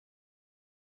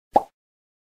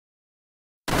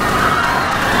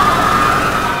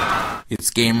It's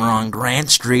Gamer on Grant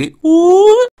Street.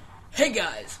 Ooh. Hey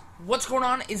guys, what's going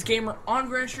on? It's Gamer on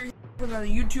Grant Street with another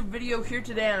YouTube video here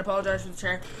today, and I apologize for the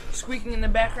chair squeaking in the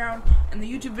background. And the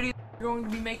YouTube video we're going to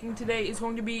be making today is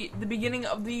going to be the beginning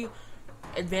of the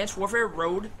Advanced Warfare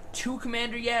Road to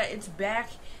Commander. Yeah, it's back.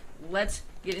 Let's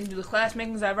get into the class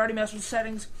makings. I've already messed with the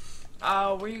settings.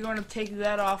 We're going to take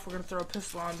that off. We're going to throw a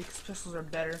pistol on because pistols are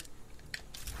better.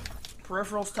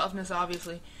 Peripherals, toughness,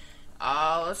 obviously.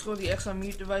 Let's go with the XL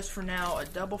mute device for now, a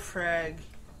double frag,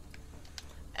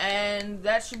 and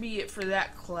that should be it for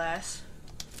that class.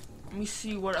 Let me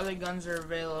see what other guns are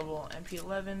available.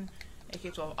 MP11,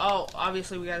 AK-12. Oh,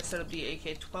 obviously we gotta set up the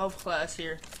AK-12 class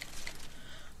here,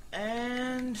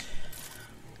 and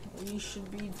we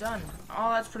should be done.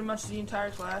 Oh, that's pretty much the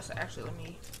entire class. Actually, let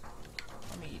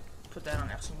me put that on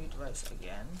XL mute device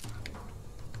again.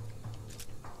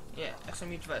 Yeah, XL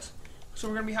mute device. So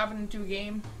we're gonna be hopping into a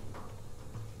game.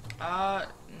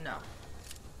 No.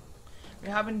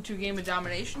 We're hopping into a game of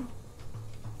domination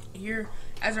here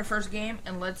as our first game,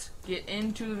 and let's get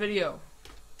into the video.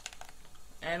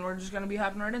 And we're just gonna be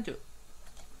hopping right into it.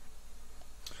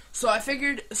 So I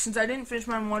figured, since I didn't finish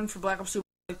my one for Black Ops 2,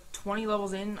 like 20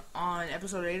 levels in on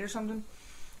episode 8 or something,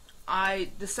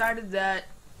 I decided that,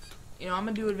 you know, I'm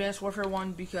gonna do Advanced Warfare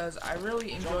 1 because I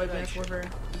really enjoy Advanced Warfare.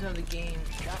 Even though the game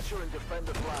capture and defend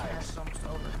the flags. is almost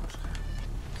over.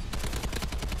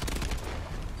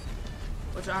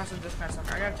 Which honestly just kind of sucks.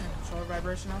 I gotta turn controller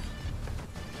vibration off.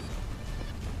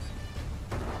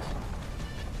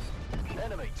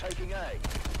 Enemy taking A.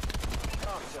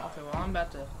 Okay, well, I'm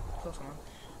about to kill someone.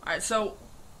 Alright, so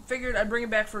figured I'd bring it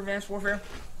back for Advanced Warfare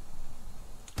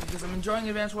because I'm enjoying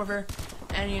Advanced Warfare,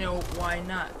 and you know, why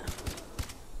not?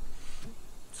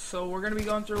 So we're gonna be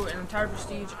going through an entire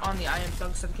prestige on the I Am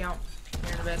Thugset account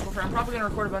here in Advanced Warfare. I'm probably gonna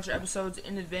record a bunch of episodes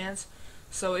in advance,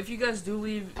 so if you guys do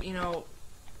leave, you know,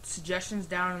 suggestions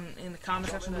down in the comment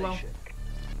section below,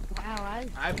 wow,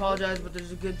 I apologize, but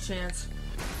there's a good chance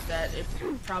that it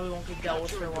probably won't get dealt with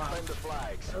for a while.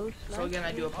 So again,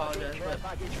 I do apologize, but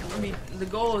I mean, the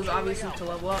goal is obviously to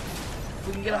level up. If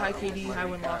we can get a high KD, high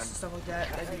win loss, and stuff like that,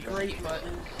 that'd be great, but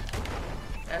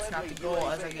that's not the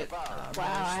goal as I get wow,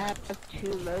 I have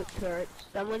 2 remote turrets.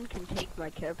 Someone can take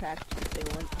my care packs if they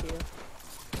want to.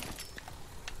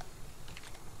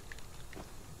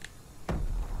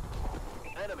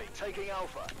 Enemy taking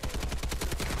Alpha.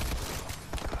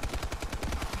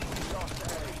 Lost A.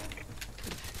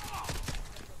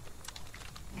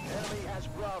 Enemy has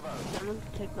Bravo. Someone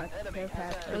can take my care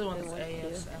packs if they want to.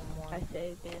 I say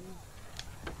again.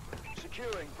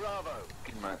 Securing Bravo.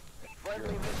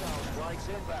 Friendly missile strikes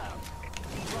inbound.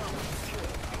 Bravo secure.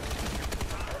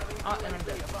 Enemy and I'm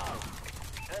dead. above.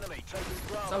 Enemy taking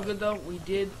Bravo. So good though, we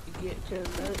did get To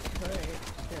remote turret.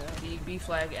 the B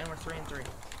flag, and we're 3-3.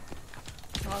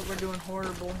 Oh, we're doing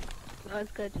horrible. I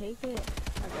was gonna take it. I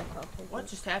guess I'll take What it.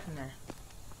 just happened there?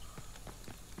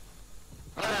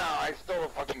 No, I stole a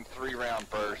fucking 3-round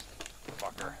burst.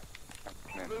 Fucker.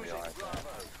 I didn't Losing realize that.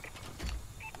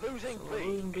 Bravo. Losing So B. we're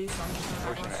losing B, so I'm just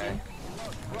gonna Pushing see. A.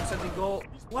 Like I said, the goal.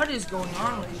 What is going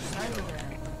on with these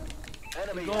Cybermen? The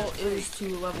Enemy goal has is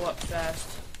to level up fast,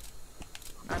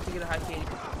 not to get a high KD.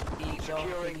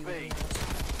 Securing B.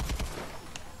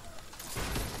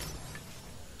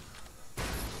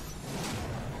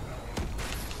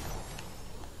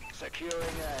 Securing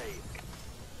A.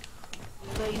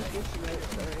 So use this remote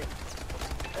turret.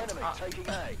 Enemy taking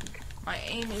A. My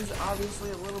aim is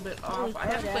obviously a little bit off. Holy I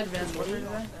haven't crap, played Advanced Warfare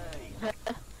actually. today.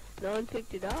 No one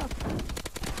picked it up.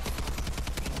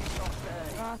 Lost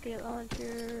A. Rocket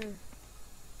launcher.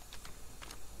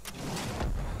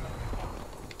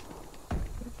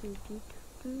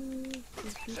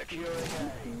 Securing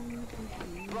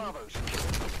A. Bravo secured.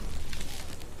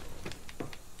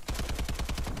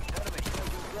 Enemy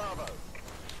taking Bravo.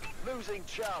 Losing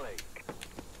Charlie.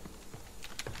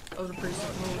 Those are pretty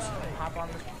simple moves. Hop on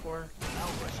this before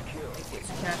Alpha secure. it gets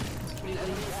capped completely.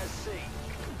 Enemy has C.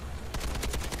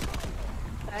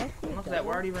 Look at that,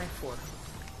 we're already ranked 4.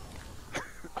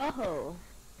 Oh.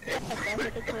 Yes, I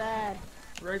hit the clad.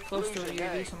 Very close to it. You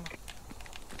gotta do some.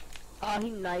 Oh, he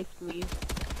knifed me.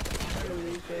 I'm a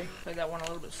loser. Play that one a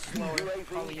little bit slower.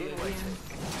 Probably UAV in UAV. waiting.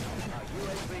 Our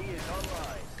UAV is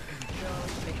online.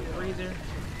 Take a breather.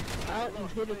 I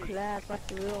don't hit a clad like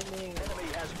the real man. Enemy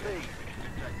has B.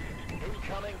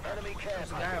 Incoming enemy care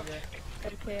There's a guy over package.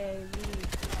 there. Okay, me.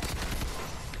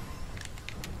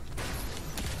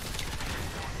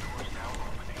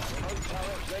 Remote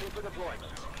tower ready for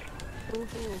deployment.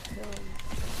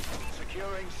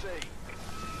 Securing C.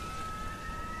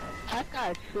 I got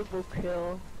a triple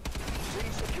kill C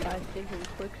secure. by thinking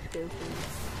quick scoping.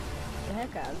 the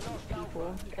heck out of these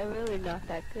people. They're really not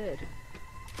that good.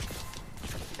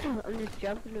 I'm just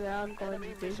jumping around, going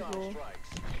invisible,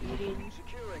 shooting.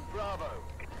 Securing Bravo.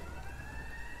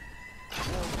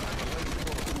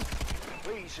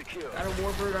 Please secure. Got a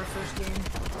Warbird our first game.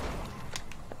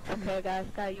 Okay, guys,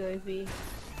 got UAV.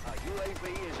 Our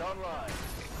UAV is online.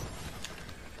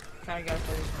 Kinda gotta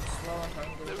play this one slow. I'm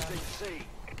trying to get it Losing done. C.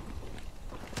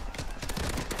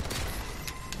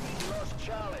 Lost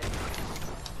Charlie.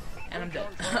 And I'm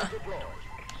dead. Contract deployed.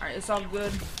 Alright, it's all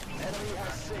good. Enemy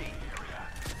has C.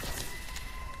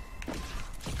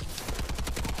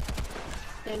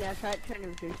 Then I tried to turn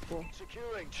invisible.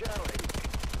 Securing Charlie.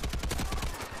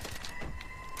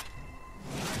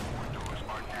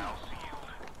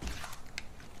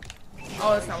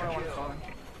 Oh, that's not what I want to call him.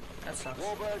 That sucks.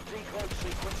 Warbird decoy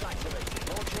sequence activated.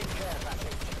 Launching care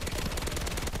package.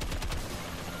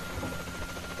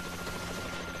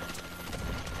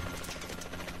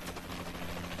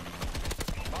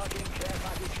 Marking care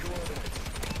package coordinates.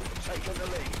 Taking the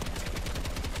lead.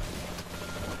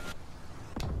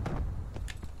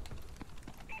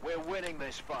 We're winning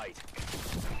this fight.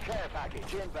 Care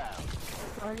package inbound.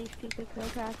 Funny stupid kill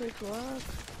package work.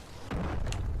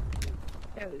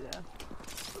 There we go.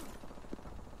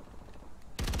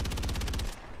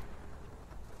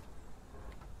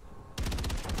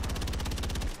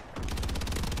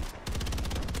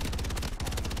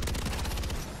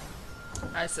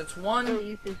 Nice, that's I'm one. gonna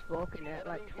use this Vulcan at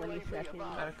like 20 seconds.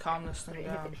 Gotta calm this thing It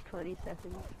down. hits 20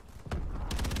 seconds.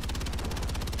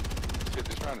 Shit,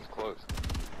 this round is close.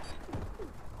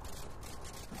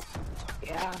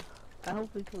 Yeah, I hope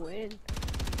we can win.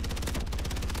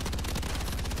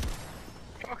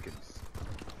 Fucking.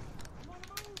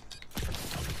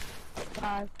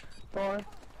 5, 4,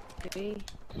 3,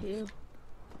 2.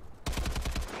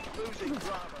 Losing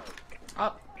Bravo.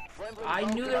 Up. Friendly I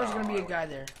knew there was Vulcan gonna be a guy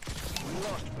there. We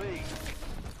lost B.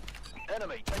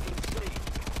 Enemy taking C.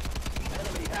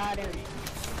 Enemy Got him.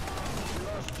 We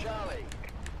lost Charlie.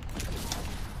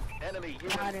 Enemy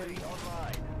Got UAV him.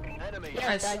 online. Enemy.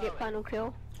 Nice. Did I get final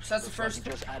kill? So that's the first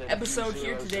episode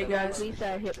here today, guys. At least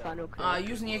I hit final kill.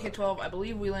 Using the AK-12, I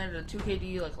believe we landed a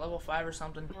 2KD, like level 5 or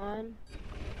something. 1.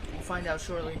 We'll find out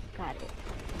shortly. Got it.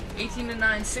 18 to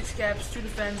 9, 6 caps, 2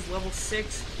 defends, level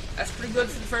 6. That's pretty good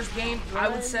for the first game, I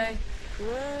would say.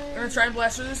 We're gonna try and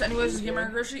blast through this. Anyways, this is Gamer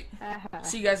Grishi.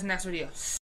 See you guys in the next video.